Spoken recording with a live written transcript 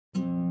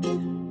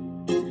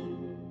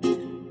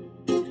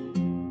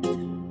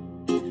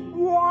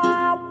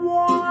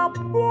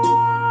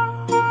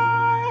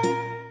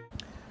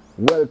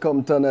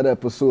Welcome to another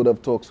episode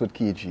of Talks with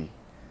KG.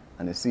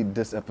 And you see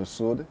this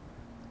episode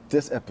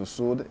is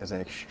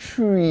an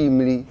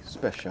extremely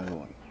special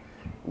one.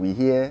 We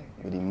here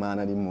with the man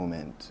of the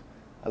moment.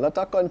 A lot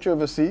of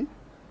controversy,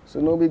 so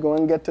now we go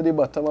and get to the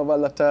bottom of a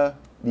lot of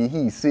the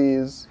he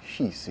says,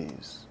 she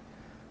says.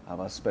 I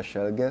have a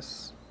special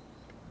guest,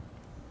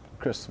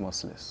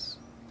 Christmas List.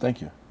 Thank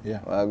you.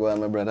 Yeah. Well, go on,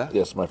 my brother.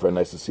 Yes, my friend.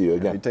 Nice to see you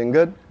again. Everything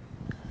good?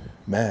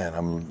 Man,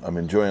 I'm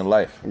enjoying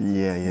life.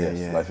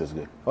 Yeah. Life is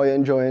good. Oh, you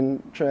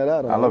enjoying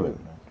Trinidad? I love it.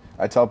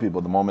 I tell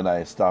people the moment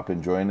I stop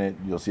enjoying it,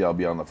 you'll see I'll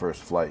be on the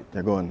first flight.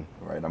 You're going?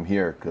 Right. I'm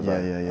here because I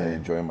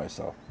enjoy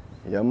myself.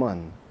 Yeah,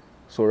 man.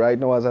 So right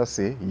now, as I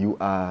say, you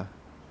are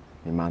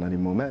the man of the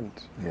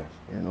moment. Yes.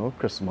 You know,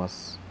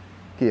 Christmas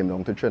came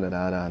down to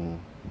Trinidad,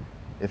 and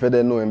if you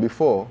didn't know him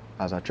before,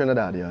 as a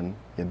Trinidadian,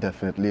 you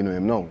definitely know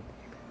him now.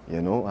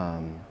 You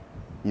know,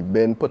 he's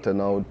been putting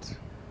out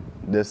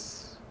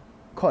this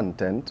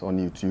content on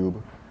YouTube,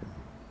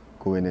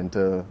 going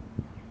into,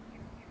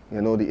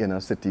 you know, the inner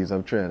cities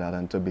of Trinidad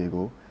and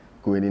Tobago,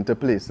 going into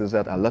places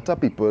that a lot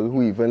of people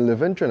who even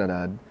live in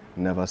Trinidad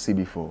never see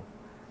before,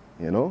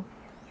 you know,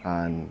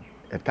 and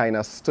it kind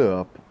of stir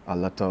up a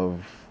lot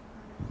of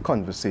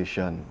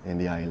conversation in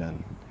the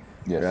island,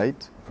 Yes,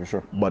 right? for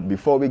sure. But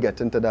before we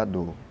get into that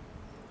though,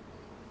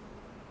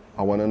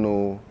 I want to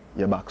know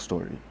your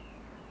backstory,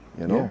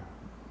 you know?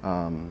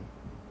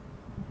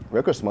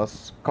 Where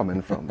Christmas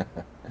coming from?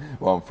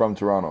 Well, I'm from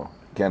Toronto,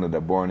 Canada,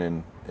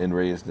 born and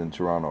raised in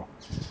Toronto.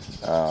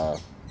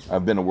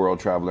 I've been a world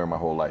traveler my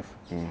whole life.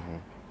 Mm-hmm.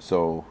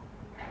 So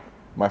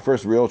my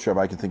first real trip,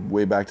 I can think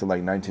way back to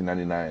like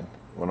 1999.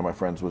 One of my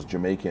friends was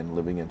Jamaican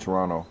living in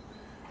Toronto.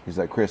 He's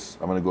like, Chris,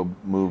 I'm going to go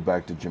move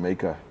back to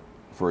Jamaica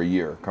for a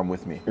year. Come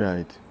with me.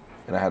 Right.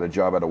 And I had a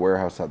job at a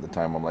warehouse at the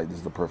time. I'm like, this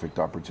is the perfect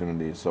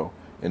opportunity. So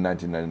in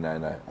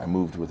 1999, I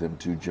moved with him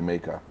to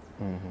Jamaica.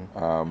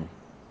 Mm-hmm.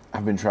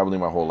 I've been traveling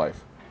my whole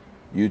life.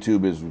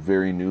 YouTube is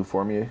very new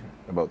for me,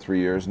 about 3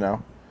 years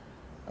now.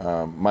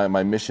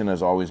 My mission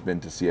has always been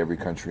to see every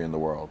country in the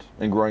world.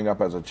 And growing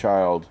up as a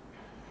child,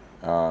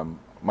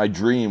 my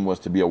dream was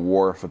to be a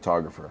war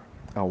photographer.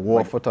 A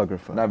war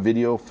photographer. Not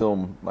video,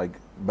 film. Like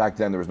back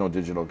then there was no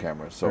digital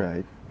cameras. So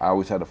Right. I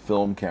always had a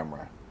film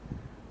camera.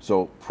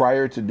 So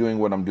prior to doing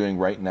what I'm doing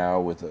right now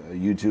with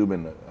YouTube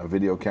and a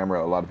video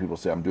camera, a lot of people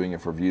say I'm doing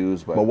it for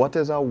views. But what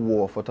is a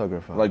war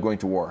photographer? like going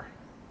to war.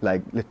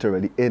 Like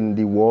literally in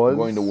the wars?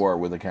 Going to war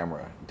with a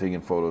camera,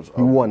 taking photos of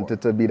You war. wanted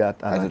to be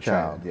that as As a a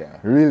child, yeah.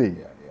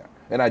 Really? Yeah.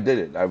 And I did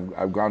it.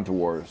 I've gone to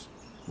wars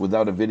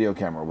without a video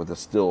camera, with a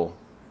still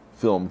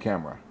film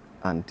camera.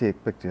 And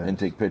take pictures. And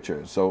take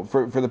pictures. So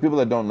for the people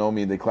that don't know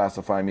me, they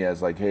classify me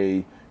as like,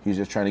 hey, he's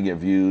just trying to get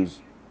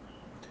views.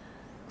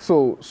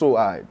 So all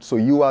right. So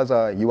you as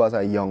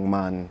a young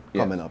man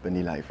coming Yes. up in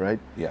the life, right?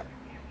 Yeah.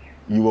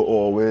 You were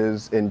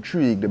always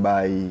intrigued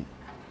by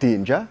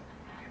danger?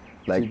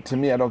 Like To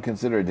me, I don't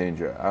consider it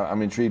danger.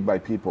 I'm intrigued by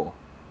people,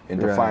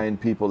 and to Right.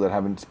 find people that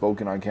haven't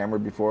spoken on camera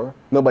before.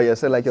 no, but you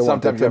said like you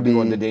Sometimes wanted you have to to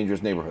go into be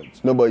dangerous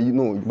neighborhoods. no, but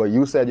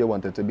you said you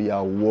wanted to be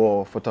a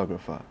war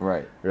photographer.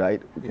 Right.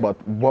 Right? Yeah. But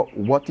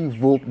what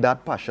evoked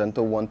that passion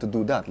to want to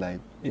do that? Like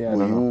Yeah, I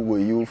don't know. were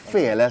you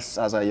fearless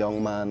as a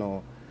young man,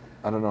 or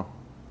I don't know.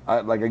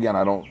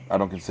 I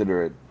don't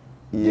consider it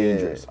Yeah.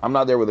 dangerous. I'm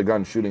not there with a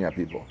gun shooting at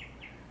people.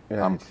 Right.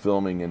 I'm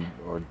filming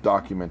or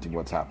documenting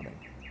what's happening.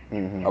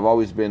 Mm-hmm. I've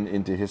always been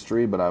into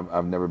history, but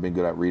I've never been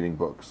good at reading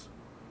books.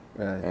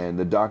 Right. And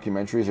the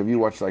documentaries, if you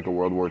watch like a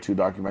World War II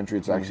documentary,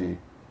 it's actually,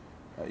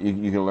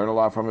 you can learn a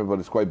lot from it, but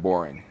it's quite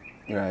boring,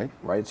 Right.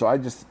 right? So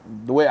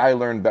the way I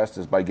learn best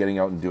is by getting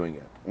out and doing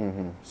it.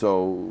 Mm-hmm.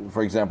 So,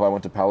 for example, I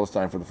went to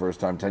Palestine for the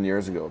first time 10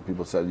 years ago.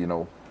 People said, you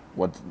know,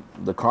 what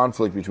the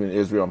conflict between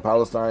Israel and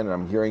Palestine, and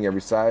I'm hearing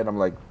every side. I'm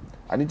like,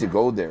 I need to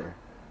go there,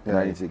 and I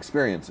Right. need to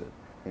experience it.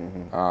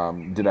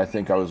 Did I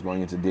think I was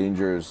going into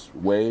dangerous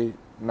way?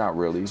 Not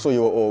really. So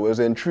you were always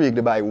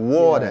intrigued by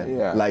war Yeah, then?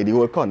 yeah. Like the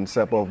whole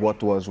concept of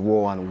what was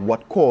war and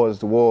what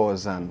caused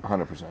wars and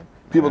 100%.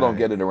 People don't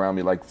get it around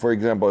me. Like, for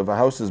example, if a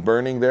house is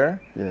burning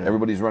there, Yeah.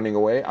 everybody's running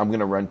away, I'm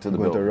going to run to the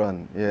going to building.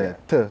 run. Yeah.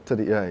 To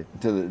the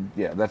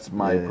right. That's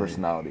my Yeah.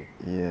 personality.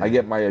 Yeah. I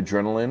get my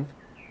adrenaline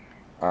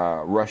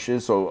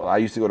rushes. So I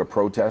used to go to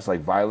protests,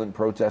 like violent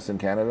protests in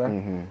Canada,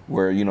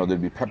 where, you know,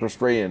 there'd be pepper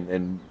spray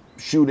and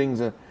shootings,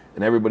 and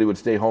everybody would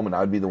stay home, and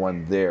I'd be the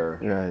one there.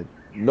 Right.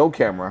 No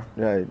camera.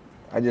 Right.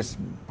 I just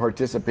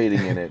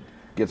participating in it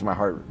gets my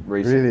heart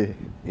racing. Really?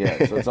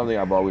 Yeah, so it's something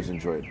I've always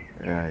enjoyed.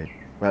 Right.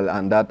 Well,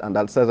 and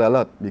that says a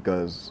lot,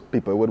 because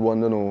people would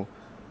want to know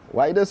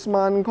why this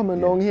man coming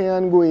down here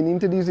and going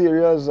into these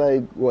areas,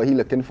 like, well, he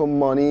looking for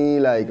money,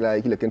 like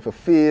he looking for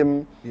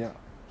fame. Yeah.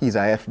 He's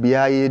a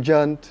FBI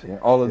agent. Yeah,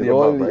 all of the It's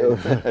all,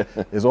 above,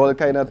 right? It's all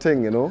kind of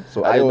thing, you know.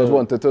 So I I didn't always know-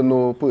 wanted to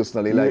know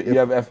personally, like, You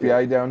have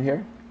FBI down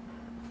here?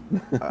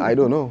 I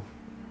don't know.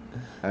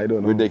 I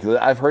don't know. Ridiculous.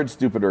 I've heard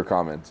stupider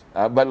comments.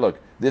 But look,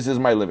 this is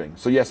my living.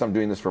 So yes, I'm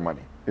doing this for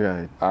money.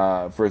 Right.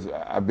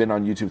 I've been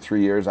on YouTube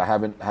 3 years. I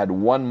haven't had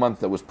 1 month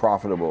that was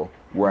profitable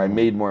where I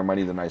made more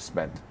money than I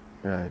spent.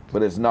 Right.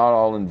 But it's not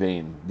all in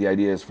vain. The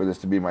idea is for this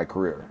to be my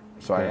career.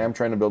 So I am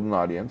trying to build an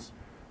audience.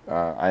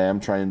 I am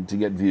trying to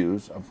get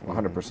views of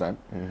 100%.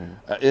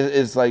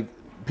 It's like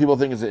people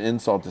think it's an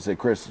insult to say,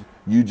 Chris,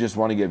 you just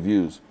want to get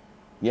views.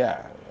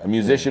 Yeah, a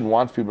musician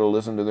wants people to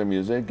listen to their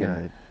music,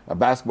 and a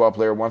basketball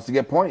player wants to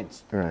get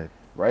points. Right.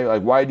 Right?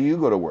 Like, why do you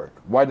go to work?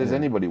 Why does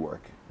anybody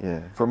work?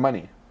 Yeah. For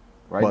money.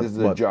 Right? This is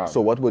a job. So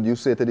what would you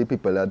say to the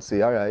people that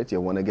say, all right, you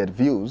want to get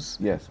views,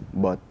 Yes.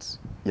 but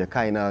you're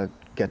kind of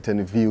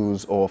getting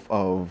views off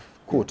of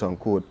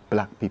quote-unquote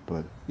black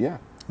people? Yeah,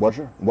 What,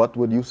 for sure. What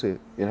would you say?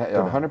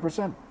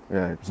 100%.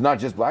 Right. It's not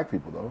just black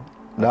people, though.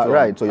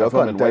 Right, so your I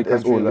film in white content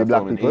is countries, only I black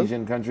film in people?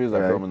 Asian countries, I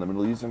Right. film in the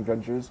Middle Eastern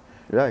countries.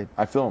 Right.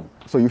 I film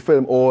So you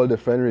film all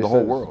different races? the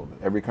whole world,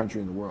 every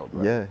country in the world.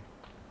 Right? Yeah.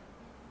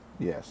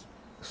 Yes.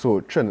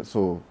 So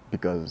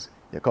because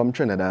you come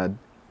Trinidad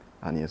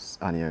and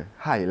you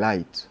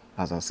highlight,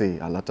 as I say,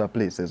 a lot of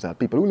places that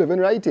people who live in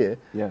right here,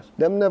 Yes.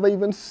 them never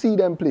even see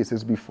them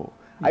places before.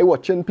 I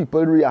watching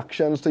people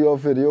reactions to your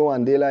video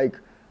and they like,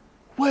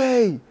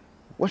 "Way,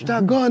 watch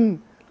that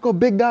gun, look how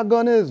big that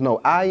gun is." Now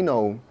I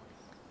know,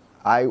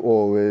 I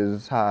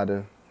always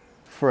had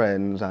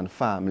friends and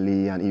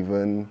family and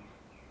even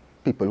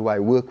people who I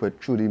work with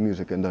through the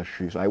music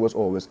industry. So I was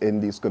always in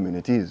these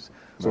communities.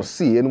 So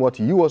seeing what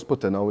you was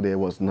putting out there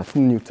was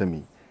nothing new to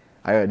me.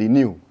 I already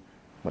knew.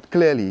 But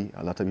clearly,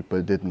 a lot of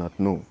people did not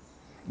know.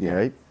 Yeah.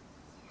 Right?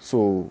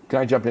 So, Can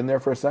I jump in there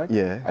for a sec?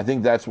 Yeah. I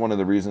think that's one of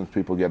the reasons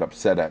people get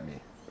upset at me.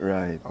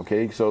 right.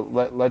 Okay, so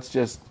let's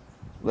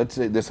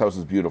say this house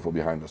is beautiful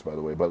behind us, by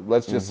the way, but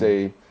let's just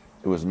say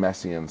it was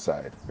messy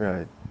inside.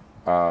 Right.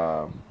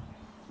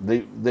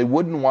 They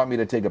wouldn't want me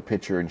to take a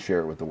picture and share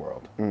it with the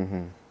world.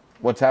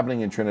 What's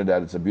happening in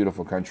Trinidad, it's a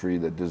beautiful country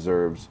that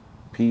deserves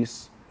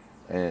peace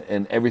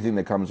and everything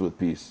that comes with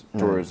peace,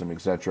 tourism,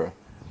 etc.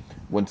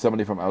 When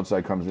somebody from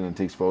outside comes in and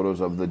takes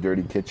photos of the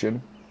dirty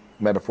kitchen,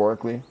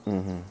 metaphorically,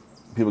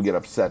 people get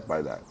upset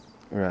by that.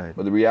 Right.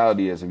 But the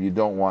reality is, if you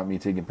don't want me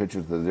taking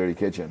pictures of the dirty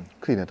kitchen,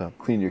 Clean it up.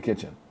 clean your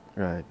kitchen.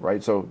 Right.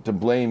 Right? So to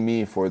blame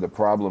me for the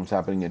problems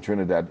happening in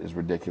Trinidad is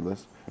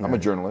ridiculous. I'm a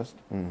journalist.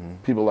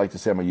 People like to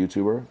say I'm a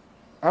YouTuber.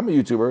 I'm a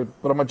YouTuber,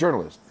 but I'm a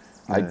journalist.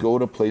 I go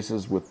to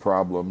places with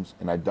problems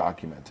and I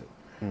document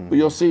it. But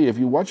you'll see, if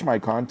you watch my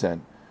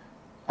content,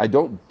 I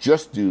don't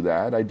just do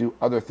that. I do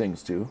other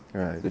things too.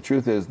 Right. The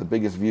truth is, the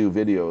biggest view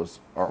videos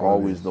are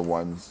always the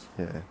ones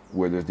Yeah.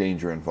 where there's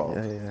danger involved.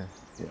 Yeah.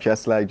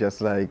 Just like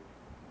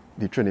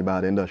the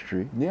Trinidad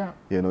industry. Yeah.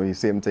 You know, the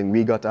same thing.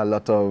 We got a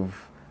lot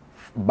of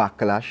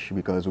backlash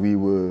because we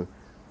were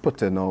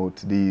putting out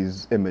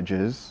these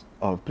images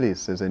of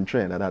places in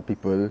Trinidad that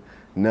people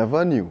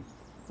never knew,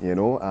 you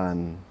know,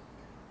 and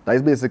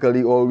that's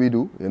basically all we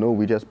do. You know,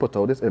 we just put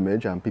out this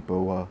image and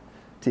people were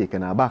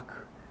taken aback.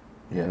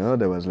 Yes. You know,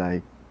 there was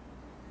like,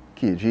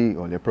 KG,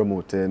 or they're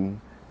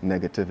promoting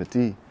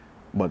negativity.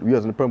 But we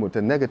wasn't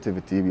promoting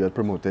negativity, we were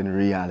promoting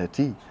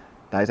reality.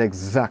 That's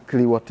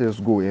exactly what is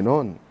going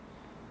on.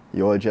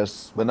 You're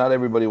just... But not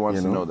everybody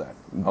wants to know that.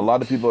 A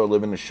lot of people are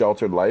living a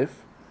sheltered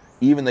life.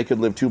 Even they could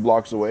live 2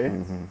 blocks away.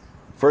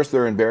 First,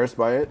 they're embarrassed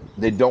by it.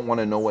 They don't want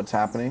to know what's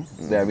happening.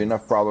 They have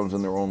enough problems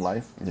in their own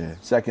life. Yeah.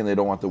 Second, they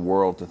don't want the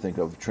world to think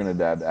of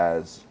Trinidad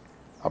as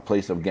a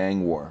place of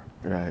gang war.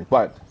 Right.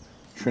 But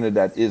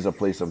Trinidad is a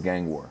place of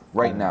gang war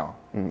right now.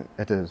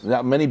 It is. There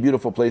are many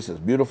beautiful places,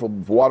 beautiful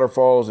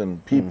waterfalls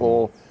and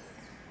people.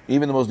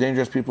 Even the most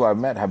dangerous people I've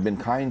met have been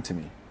kind to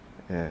me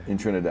in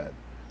Trinidad.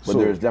 But So-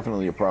 there is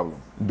definitely a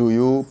problem. Do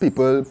you,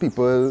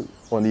 people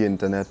on the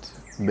internet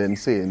been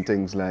saying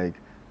things like,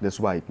 this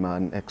white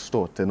man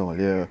extorting all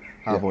you,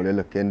 have all you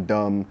looking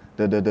dumb,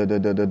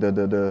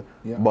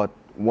 Yeah. But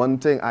one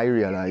thing I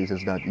realize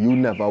is that you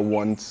never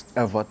once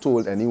ever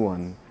told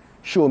anyone,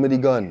 show me the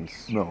guns.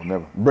 No,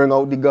 never. Bring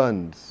out the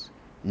guns.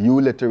 You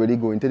literally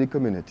go into the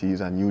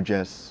communities and you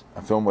just,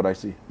 I film what I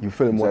see. you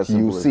film It's what as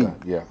simple you as see.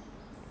 that. Yeah.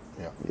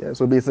 Yeah,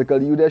 so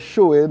basically you just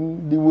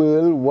showing the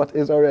world what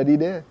is already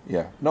there.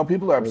 Yeah. No,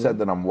 people are upset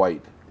that I'm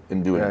white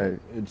in doing Right. it.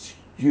 It's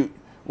huge.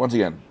 Once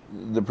again,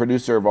 the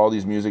producer of all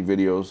these music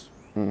videos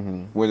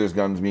where there's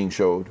guns being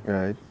showed,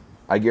 Right.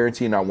 I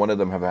guarantee not one of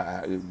them have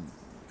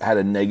had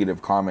a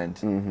negative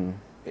comment.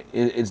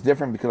 It's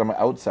different because I'm an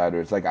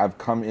outsider. It's like I've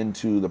come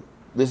into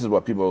this is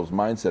what people's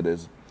mindset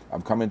is.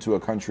 I've come into a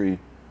country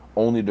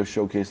only to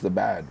showcase the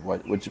bad,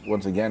 which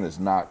once again it's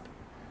not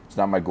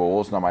my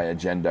goal, it's not my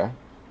agenda.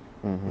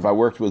 If I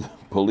worked with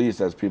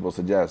police, as people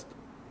suggest,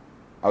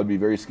 I would be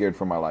very scared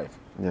for my life.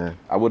 Yeah.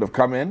 I would have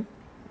come in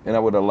and I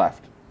would have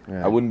left.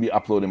 Yeah. I wouldn't be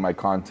uploading my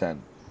content.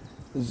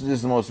 This is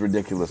just the most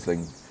ridiculous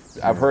thing.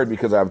 I've heard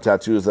because I have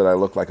tattoos that I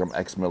look like I'm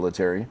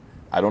ex-military.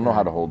 I don't know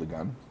how to hold a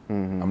gun.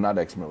 I'm not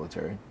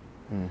ex-military.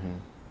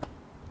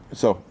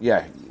 So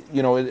yeah,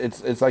 you know,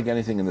 it's like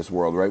anything in this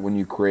world, right? When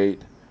you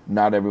create,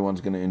 not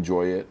everyone's going to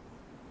enjoy it.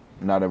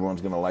 Not everyone's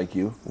going to like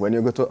you. When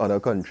you go to other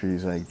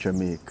countries like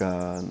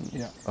Jamaica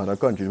and other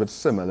countries with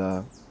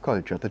similar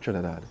culture to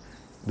Trinidad,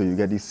 do you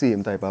get the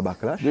same type of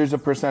backlash? There's a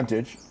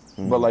percentage,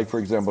 but like for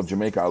example,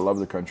 Jamaica, I love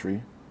the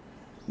country.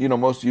 You know,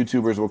 most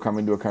YouTubers will come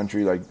into a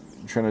country like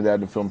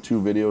Trinidad to film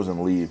 2 videos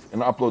and leave,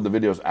 and upload the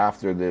videos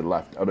after they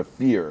left out of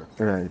fear.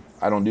 Right.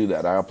 I don't do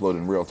that. I upload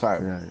in real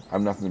time. Right. I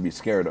have nothing to be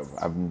scared of.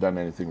 I haven't done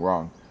anything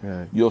wrong.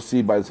 Right. You'll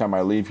see by the time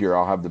I leave here,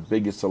 I'll have the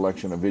biggest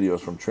selection of videos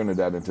from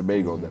Trinidad and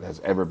Tobago that has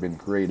ever been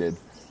created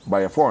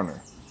by a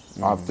foreigner.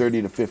 I'll have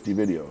 30 to 50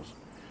 videos.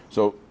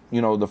 So,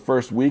 you know, the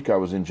first week I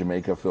was in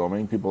Jamaica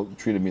filming, people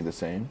treated me the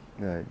same.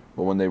 Right.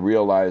 But when they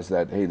realized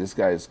that, hey, this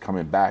guy is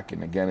coming back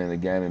and again,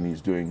 and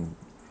he's doing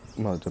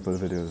Multiple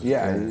videos.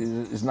 yeah,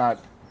 it's not.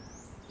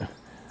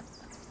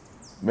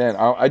 Man,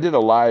 I did a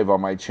live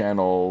on my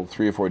channel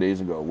 3 or 4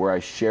 days ago where I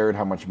shared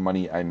how much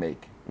money I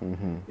make.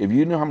 If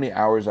you knew how many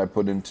hours I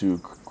put into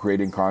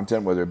creating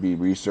content, whether it be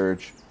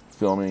research,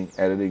 filming,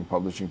 editing,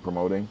 publishing,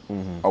 promoting,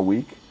 a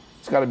week,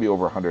 it's got to be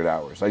over 100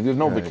 hours. Like, there's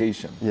no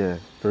vacation. Yeah,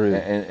 for real.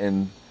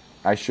 And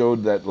I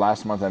showed that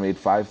last month I made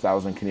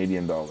 5,000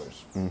 Canadian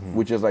dollars,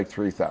 which is like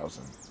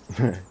 3,000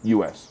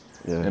 US.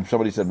 Yeah. And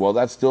somebody said, well,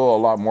 that's still a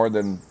lot more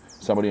than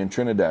somebody in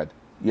Trinidad.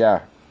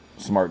 Yeah,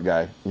 smart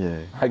guy. Yeah.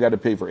 I got to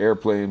pay for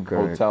airplane,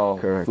 Correct, hotel,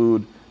 correct.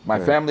 food. My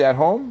family at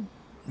home,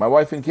 my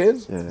wife and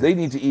kids, they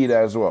need to eat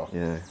as well.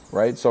 Yeah.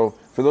 Right? So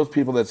for those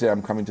people that say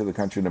I'm coming to the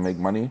country to make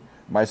money,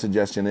 my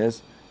suggestion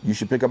is you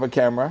should pick up a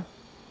camera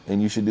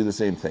and you should do the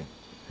same thing.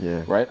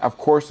 Yeah. Right? Of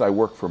course I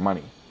work for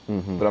money,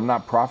 but I'm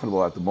not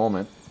profitable at the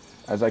moment.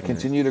 As I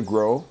continue to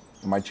grow,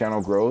 and my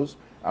channel grows,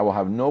 I will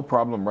have no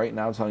problem right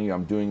now telling you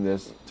I'm doing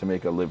this to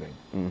make a living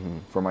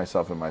for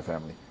myself and my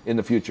family. In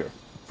the future,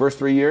 first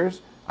 3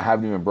 years, I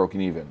haven't even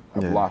broken even.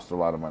 I've lost a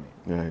lot of money.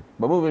 Right.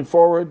 But moving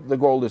forward, the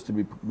goal is to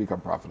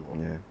become profitable.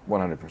 Yeah.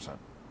 100%.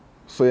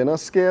 So you're not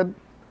scared?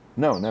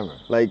 No, never.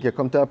 Like, you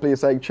come to a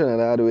place like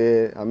Trinidad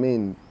where, I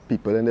mean,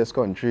 people in this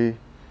country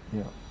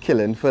Yeah.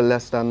 killing for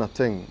less than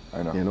nothing.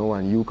 I know. You know,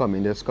 and you come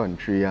in this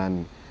country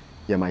and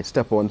you might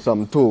step on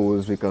some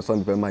toes because some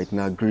people might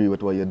not agree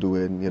with what you're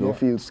doing. You don't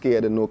feel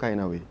scared in no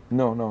kind of way.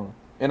 No.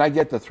 And I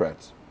get the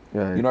threats.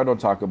 Right. You know, I don't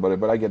talk about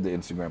it, but I get the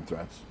Instagram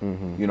threats.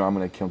 You know, I'm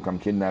going to come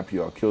kidnap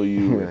you, I'll kill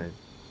you. Right.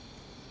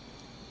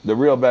 The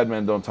real bad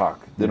men don't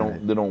talk. They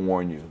don't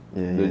warn you.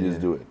 Yeah, They yeah, just yeah.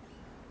 do it.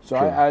 So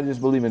I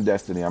just believe in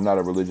destiny. I'm not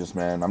a religious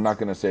man. I'm not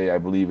going to say I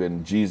believe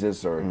in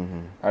Jesus or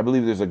I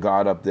believe there's a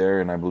God up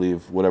there and I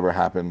believe whatever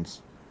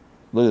happens.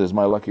 Look at this,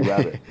 my lucky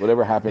rabbit.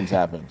 Whatever happens,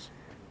 happens.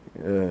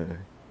 Yeah.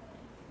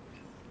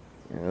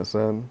 You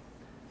understand?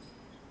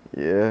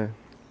 Yeah.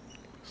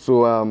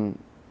 So,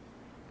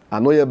 I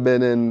know you've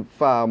been in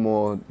far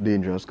more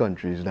dangerous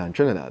countries than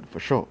Trinidad, for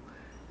sure.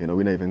 You know,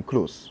 we're not even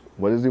close.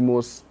 What is the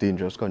most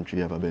dangerous country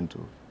you've ever been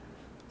to?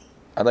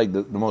 I like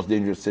the most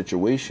dangerous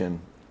situation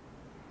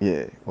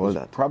Yeah, all was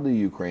that. probably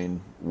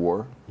Ukraine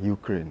war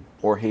Ukraine.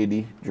 or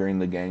Haiti during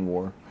the gang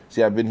war.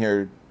 See, I've been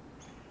here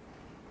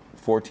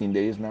 14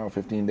 days now,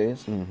 15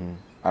 days.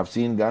 I've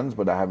seen guns,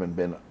 but I haven't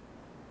been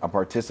a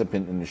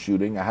participant in the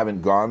shooting. I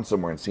haven't gone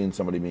somewhere and seen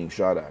somebody being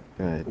shot at.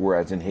 Right.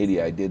 Whereas in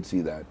Haiti, I did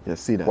see that. Yeah,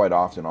 see that. Quite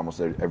often,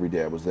 almost every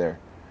day I was there.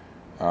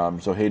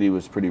 So Haiti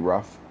was pretty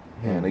rough.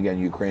 And again,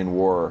 Ukraine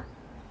war,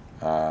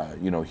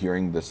 you know,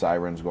 hearing the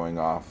sirens going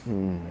off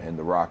and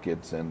the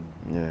rockets, and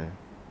Yeah.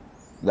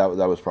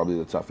 that was probably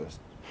the toughest.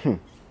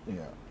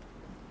 Yeah.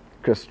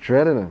 Chris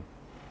Dredd, you know?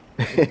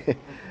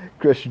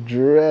 Chris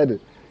Dredd.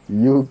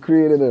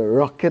 Ukraine and the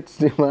rockets,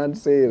 the man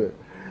say that.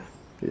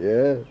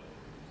 Yeah.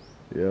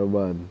 Yeah,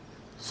 man.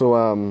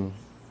 So,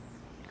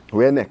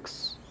 where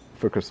next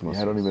for Christmas?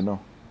 I don't even know.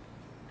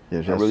 Yeah,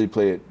 I just, really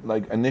play it.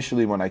 Like,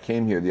 initially when I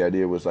came here, the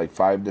idea was like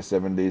 5 to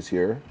 7 days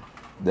here,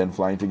 then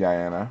flying to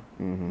Guyana.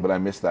 But I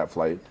missed that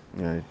flight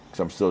right. because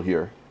I'm still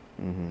here.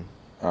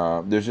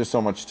 There's just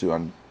so much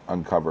to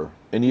uncover.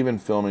 And even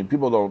filming,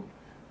 people don't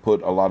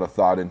put a lot of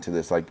thought into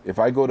this. Like, if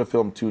I go to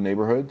film 2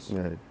 neighborhoods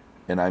Right.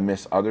 and I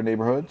miss other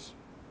neighborhoods,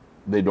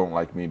 they don't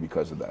like me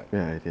because of that.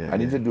 Right, yeah. I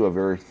need to do a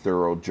very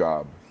thorough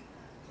job.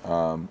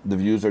 The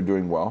views are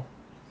doing well,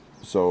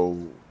 so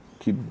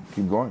keep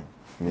going.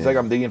 It's like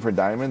I'm digging for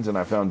diamonds, and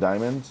I found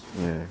diamonds.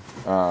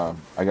 Yeah.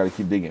 I got to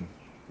keep digging.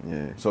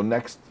 Yeah. So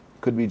next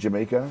could be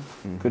Jamaica,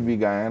 could be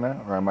Guyana,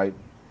 or I might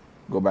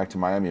go back to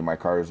Miami. My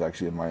car is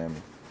actually in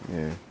Miami.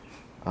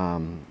 Yeah.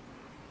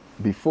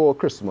 Before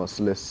Christmas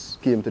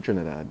list came to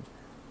Trinidad,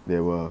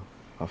 there were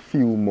a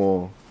few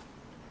more,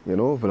 you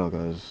know,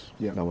 vloggers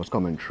that was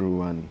coming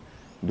through and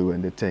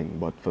doing the thing.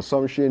 But for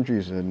some strange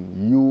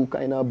reason, you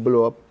kind of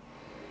blow up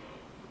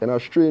in a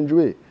strange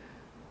way.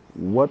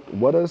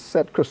 What has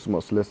set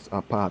Christmas list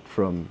apart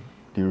from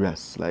the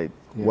rest? Like,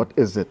 what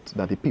is it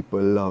that the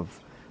people love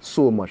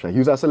so much? Like,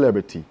 he's a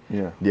celebrity.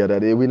 Yeah. The other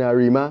day, we in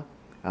Arima,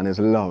 and it's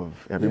love.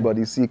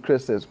 Everybody see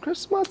Chris says,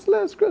 Christmas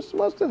list,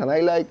 Christmas list. And I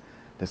like,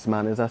 this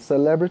man is a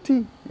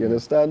celebrity. You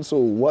understand? So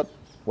what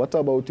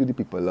about you the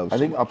people love I so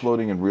think much?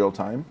 uploading in real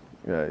time,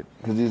 Right.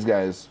 because these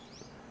guys,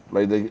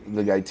 like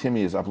the guy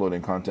Timmy is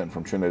uploading content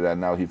from Trinidad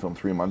now. He filmed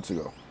 3 months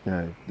ago.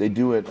 Right. They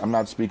do it. I'm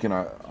not speaking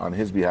on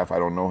his behalf. I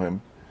don't know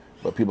him,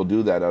 but people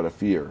do that out of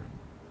fear.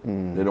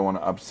 They don't want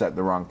to upset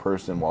the wrong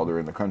person while they're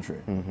in the country.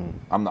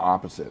 I'm the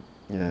opposite.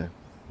 Yeah.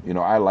 You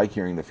know, I like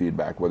hearing the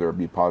feedback, whether it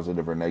be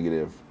positive or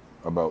negative,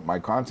 about my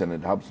content.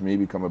 It helps me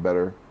become a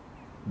better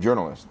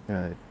journalist.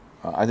 Right.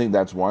 I think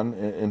that's one.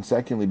 And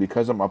secondly,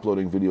 because I'm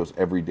uploading videos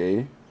every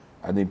day,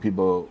 I think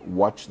people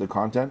watch the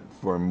content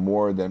for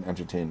more than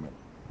entertainment.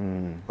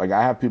 Like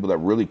I have people that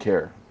really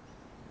care.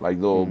 Like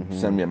they'll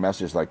send me a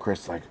message like,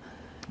 Chris, like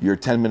you're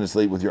 10 minutes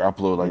late with your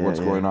upload. Like what's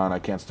going on? I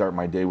can't start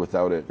my day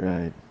without it.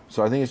 Right.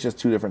 So I think it's just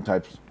two different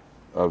types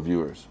of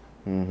viewers.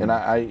 And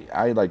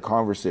I like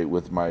conversate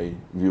with my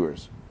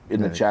viewers.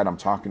 In the chat, I'm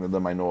talking to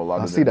them. I know a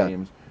lot of their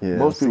names. Yeah,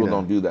 most people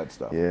don't do that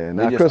stuff. Yeah,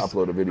 they just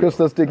upload a video. Chris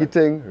does take it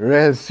thing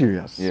real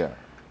serious. Yeah.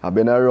 I've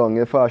been around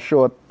here for a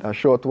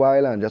short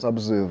while and just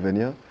observing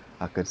you.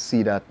 I could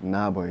see that,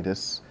 nah boy,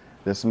 this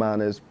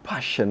man is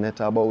passionate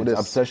about this.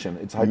 Obsession.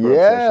 It's hyper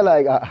yeah, obsession.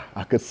 like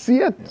I could see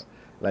it. Yeah.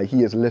 Like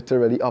he is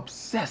literally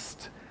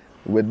obsessed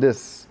with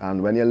this.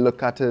 And when you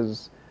look at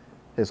his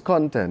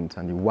content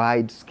and the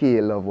wide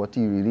scale of what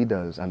he really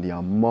does and the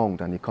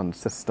amount and the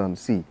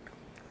consistency,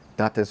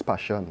 that is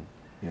passion.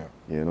 Yeah.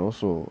 You know,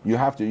 so you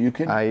have to. You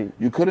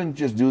couldn't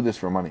just do this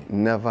for money.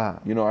 Never.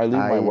 You know, I leave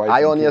my wife.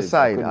 I on your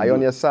side. I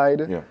on your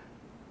side. Yeah.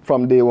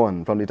 From day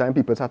one, from the time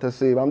people start to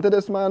say, I'm to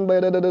this man, by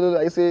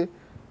I say,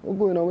 what's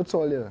going on with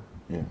Soldier?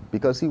 Yeah.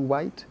 Because he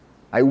white.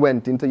 I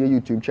went into your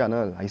YouTube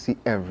channel. I see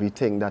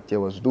everything that you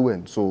was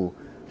doing. So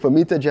for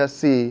me to just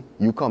say,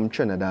 you come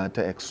Trinidad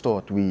to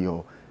extort we,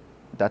 or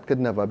that could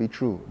never be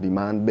true. The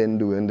man been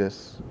doing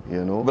this,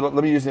 you know. But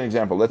let me use an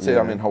example. Let's say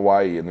I'm in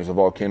Hawaii and there's a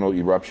volcano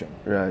eruption.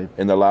 Right.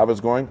 And the lava's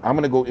going. I'm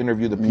going to go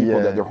interview the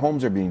people that their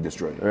homes are being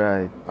destroyed.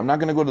 Right. I'm not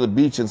going to go to the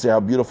beach and say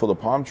how beautiful the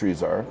palm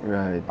trees are.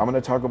 Right. I'm going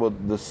to talk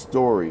about the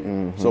story.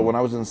 So when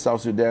I was in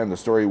South Sudan, the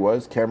story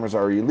was cameras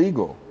are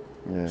illegal.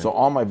 Yeah. So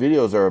all my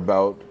videos are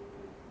about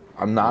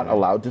I'm not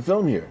allowed to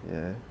film here.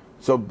 Yeah.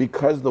 So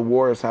because the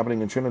war is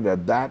happening in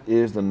Trinidad, that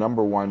is the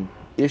 #1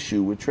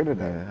 issue with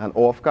Trinidad. Yeah. And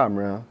off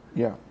camera,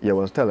 yeah, you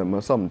was telling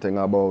me something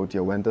about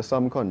you went to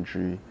some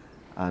country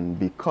and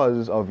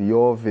because of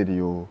your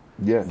video,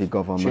 the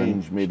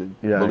government made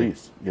it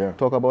Belize. Yeah.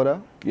 Talk about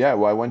that? Yeah,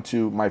 well I went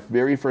to my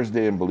very first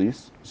day in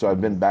Belize. So I've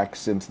been back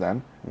since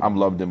then. I'm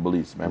loved in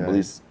Belize, man.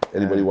 Belize,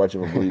 anybody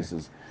watching from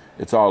Belize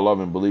it's all love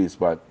in Belize,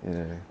 but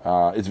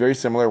it's very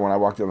similar. When I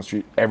walk down the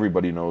street,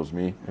 everybody knows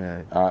me.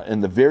 Right.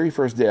 And the very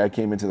first day I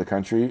came into the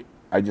country,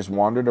 I just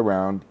wandered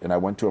around and I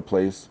went to a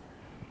place,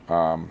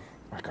 God,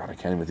 I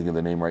can't even think of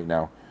the name right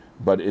now,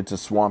 but it's a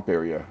swamp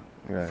area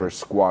for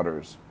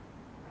squatters.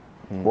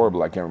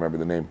 Horrible, I can't remember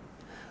the name.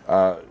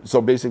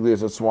 So basically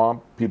it's a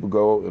swamp. People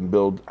go and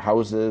build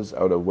houses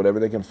out of whatever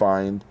they can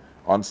find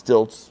on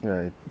stilts.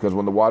 Right. Because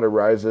when the water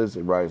rises,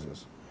 it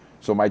rises.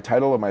 So my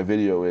title of my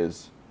video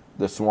is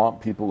The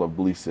Swamp People of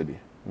Belize City.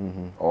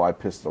 Oh, I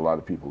pissed a lot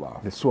of people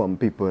off. The swamp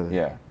people.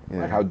 Yeah.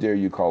 Like, how dare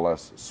you call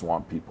us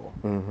swamp people?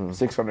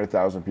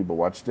 600,000 people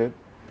watched it,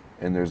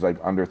 and there's like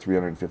under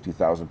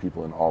 350,000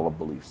 people in all of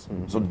Belize.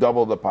 So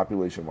double the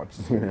population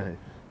watches it. Right.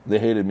 They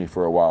hated me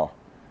for a while.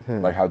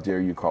 Like, how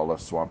dare you call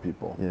us swamp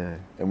people? Yeah.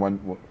 And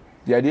when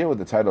the idea with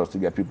the title is to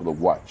get people to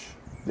watch.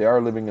 They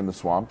are living in the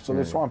swamp, so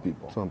they're swamp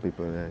people. Swamp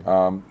people,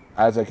 right.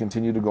 As I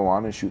continue to go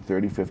on and shoot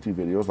 30, 50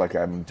 videos like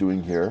I'm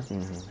doing here,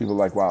 people are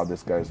like, wow,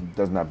 this guy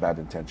doesn't have bad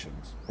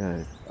intentions.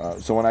 Right.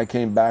 So when I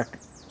came back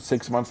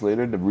 6 months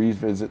later to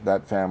revisit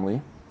that family,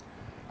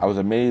 I was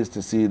amazed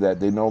to see that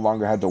they no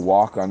longer had to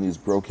walk on these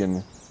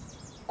broken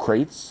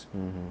crates,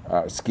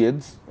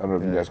 skids. I don't know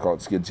if you guys call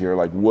it skids here,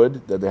 like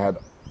wood that they had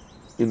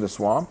in the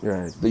swamp,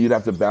 right. that you'd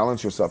have to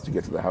balance yourself to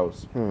get to the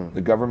house.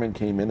 The government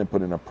came in and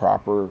put in a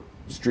proper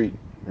street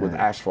with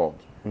asphalt,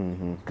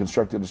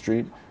 constructed a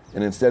street,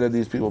 and instead of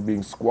these people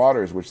being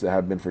squatters, which they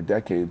have been for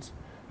decades,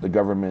 the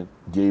government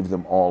gave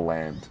them all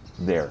land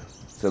there.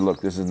 Said, look,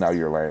 this is now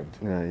your land.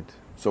 Right.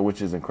 So,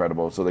 which is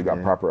incredible. So they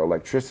got proper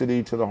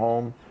electricity to the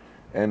home,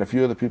 and a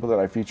few of the people that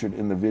I featured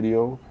in the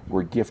video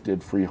were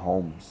gifted free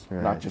homes,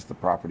 not just the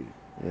property.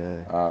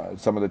 Yeah.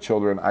 Some of the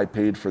children, I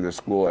paid for their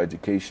school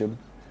education,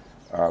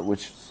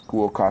 which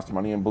school cost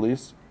money in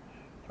Belize.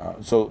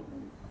 So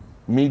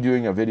me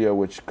doing a video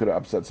which could have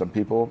upset some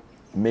people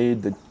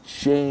made the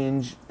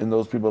change in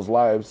those people's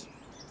lives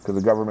because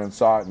the government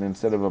saw it, and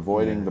instead of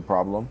avoiding the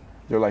problem,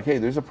 they're like, hey,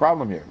 there's a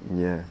problem here.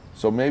 Yeah.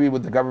 So maybe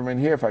with the government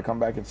here, if I come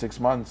back in 6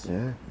 months,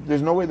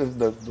 there's no way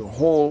the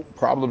whole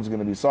problem is going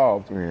to be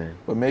solved,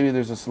 but maybe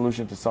there's a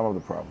solution to some of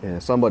the problem. Yeah,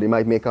 somebody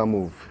might make a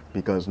move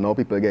because now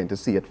people are getting to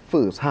see it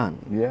firsthand.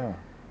 Yeah.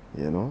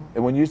 You know?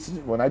 And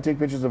when I take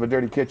pictures of a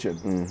dirty kitchen,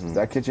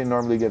 that kitchen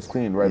normally gets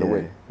cleaned right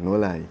away. No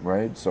lie.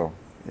 Right? So.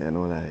 Yeah,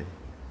 no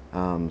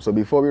lie. So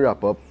before we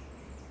wrap up,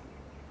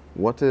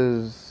 what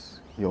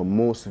is your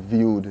most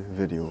viewed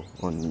video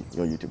on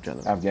your YouTube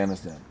channel?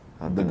 Afghanistan.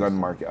 The gun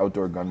market,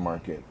 outdoor gun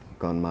market.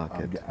 Gun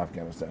market.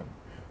 Afghanistan.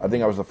 I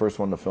think I was the first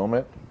one to film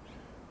it.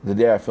 The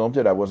day I filmed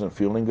it, I wasn't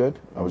feeling good.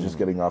 I was just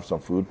getting off some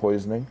food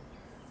poisoning.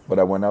 But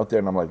I went out there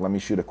and I'm like, let me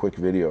shoot a quick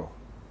video.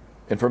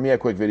 And for me, a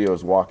quick video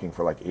is walking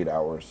for like 8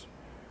 hours.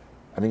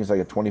 I think it's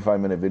like a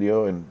 25-minute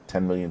video and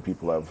 10 million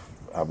people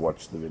have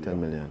watched the video.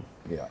 10 million.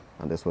 Yeah.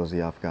 And this was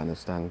the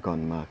Afghanistan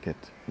gun market.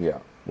 Yeah.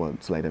 Well,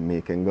 it's like they're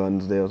making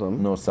guns there or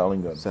something? No,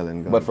 selling guns.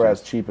 Selling guns. But for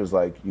as cheap as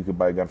like, you could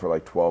buy a gun for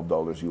like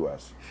 $12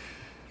 US.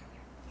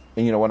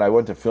 And you know, when I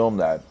went to film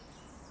that,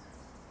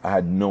 I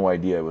had no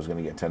idea it was going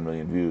to get 10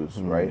 million views,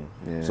 right?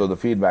 Yeah. So the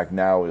feedback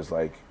now is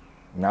like,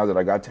 now that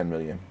I got 10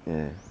 million,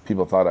 Yeah.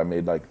 people thought I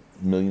made like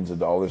millions of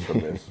dollars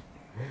from this.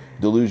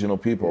 Delusional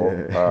people.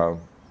 Yeah.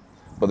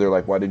 But they're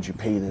like, why didn't you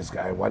pay this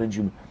guy? Why didn't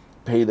you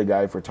pay the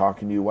guy for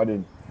talking to you? Why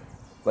didn't,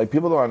 like,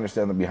 people don't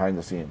understand the behind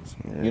the scenes.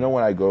 Yeah. You know,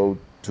 when I go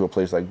to a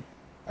place like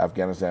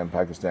Afghanistan,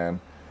 Pakistan,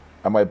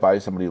 I might buy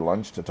somebody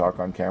lunch to talk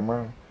on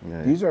camera.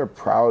 Yeah. These are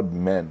proud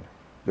men.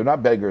 They're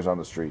not beggars on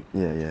the street.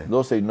 Yeah, yeah.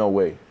 They'll say, no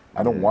way,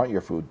 I don't want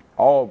your food.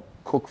 I'll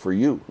cook for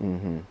you.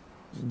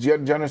 Do you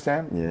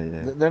understand? Yeah,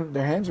 yeah.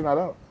 Their hands are not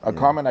out. A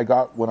comment I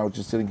got when I was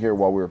just sitting here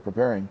while we were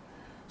preparing,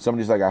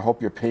 somebody's like, I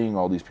hope you're paying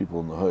all these people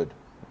in the hood.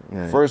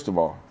 Yeah. First of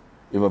all,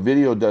 if a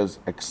video does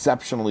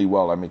exceptionally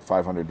well, I make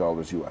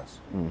 $500 US.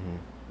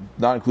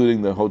 Not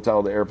including the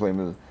hotel, the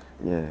airplane.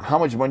 Yeah. How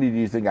much money do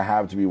you think I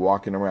have to be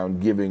walking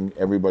around giving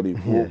everybody?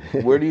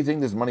 Where do you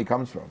think this money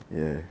comes from?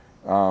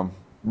 Yeah.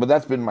 But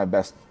that's been my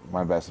best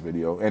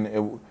video, and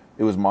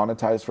it was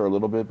monetized for a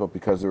little bit, but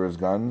because there was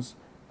guns,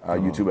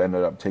 YouTube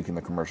ended up taking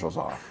the commercials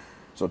off.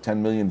 So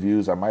 10 million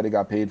views, I might have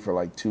got paid for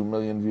like 2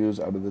 million views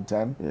out of the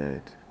 10.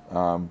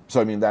 Right.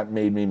 So I mean, that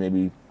made me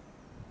maybe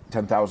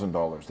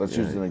 $10,000. Let's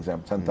use an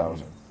example,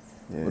 10,000.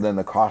 Yeah. But then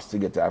the cost to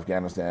get to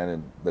Afghanistan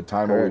and the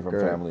time away from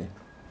family,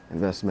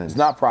 Investment. it's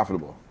not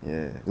profitable.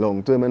 Yeah.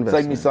 Long-term investment. It's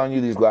like me selling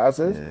you these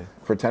glasses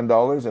for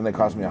 $10 and they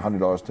cost me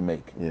 $100 to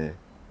make. Yeah.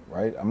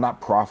 Right? I'm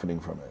not profiting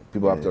from it.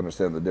 People have to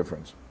understand the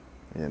difference.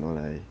 Yeah, no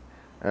lie.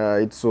 All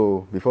right,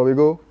 so before we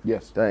go,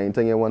 Yes. is there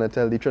anything you want to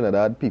tell the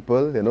Trinidad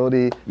people? You know,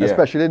 Yeah.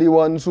 especially the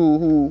ones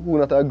who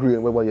not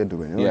agreeing with what you're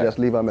doing. You know, just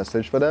leave a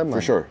message for them.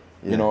 For sure.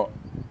 You know,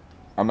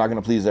 I'm not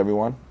going to please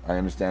everyone. I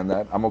understand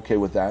that. I'm okay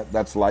with that.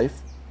 That's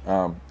life.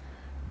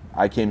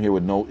 I came here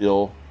with no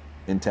ill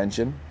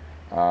intention.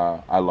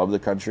 I love the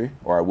country,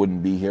 or I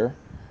wouldn't be here.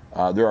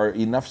 There are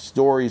enough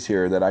stories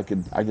here that I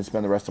could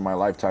spend the rest of my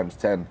life times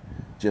 10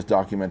 just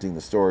documenting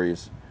the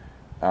stories.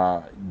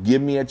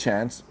 Give me a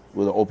chance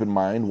with an open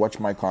mind.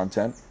 Watch my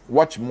content.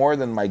 Watch more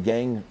than my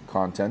gang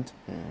content.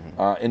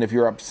 And if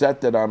you're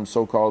upset that I'm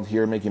so-called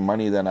here making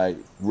money, then I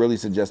really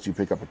suggest you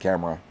pick up a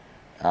camera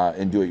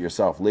and do it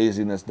yourself.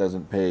 Laziness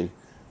doesn't pay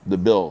the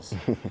bills,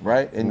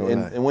 right?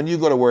 And when you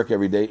go to work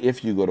every day,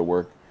 if you go to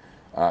work,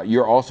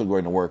 you're also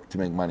going to work to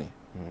make money,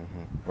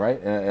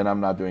 right? And I'm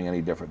not doing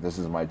any different. This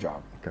is my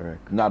job.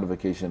 Correct. Not a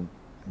vacation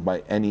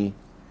by any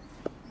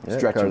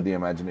stretch of the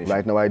imagination.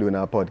 Right now I doing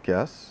our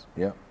podcast.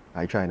 Yeah.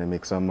 I trying to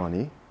make some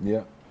money.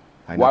 Yeah.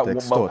 I not At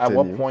extorting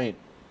what you. point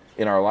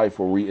in our life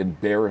were we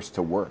embarrassed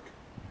to work?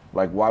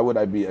 Like, why would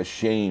I be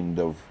ashamed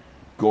of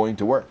going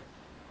to work?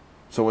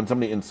 So when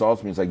somebody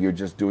insults me, it's like, you're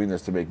just doing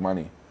this to make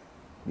money.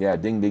 Yeah,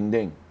 ding, ding,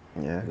 ding.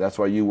 Yeah. That's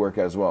why you work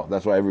as well.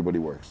 That's why everybody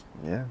works.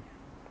 Yeah.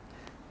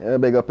 Yeah,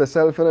 big up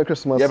yourself for the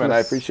Christmas. Yeah, man, I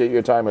appreciate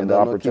your time and the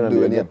opportunity. Keep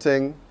doing your again.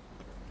 thing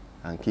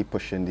and keep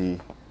pushing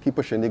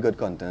the good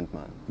content,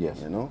 man. Yes.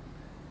 You know?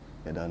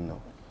 You don't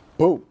know.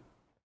 Boom.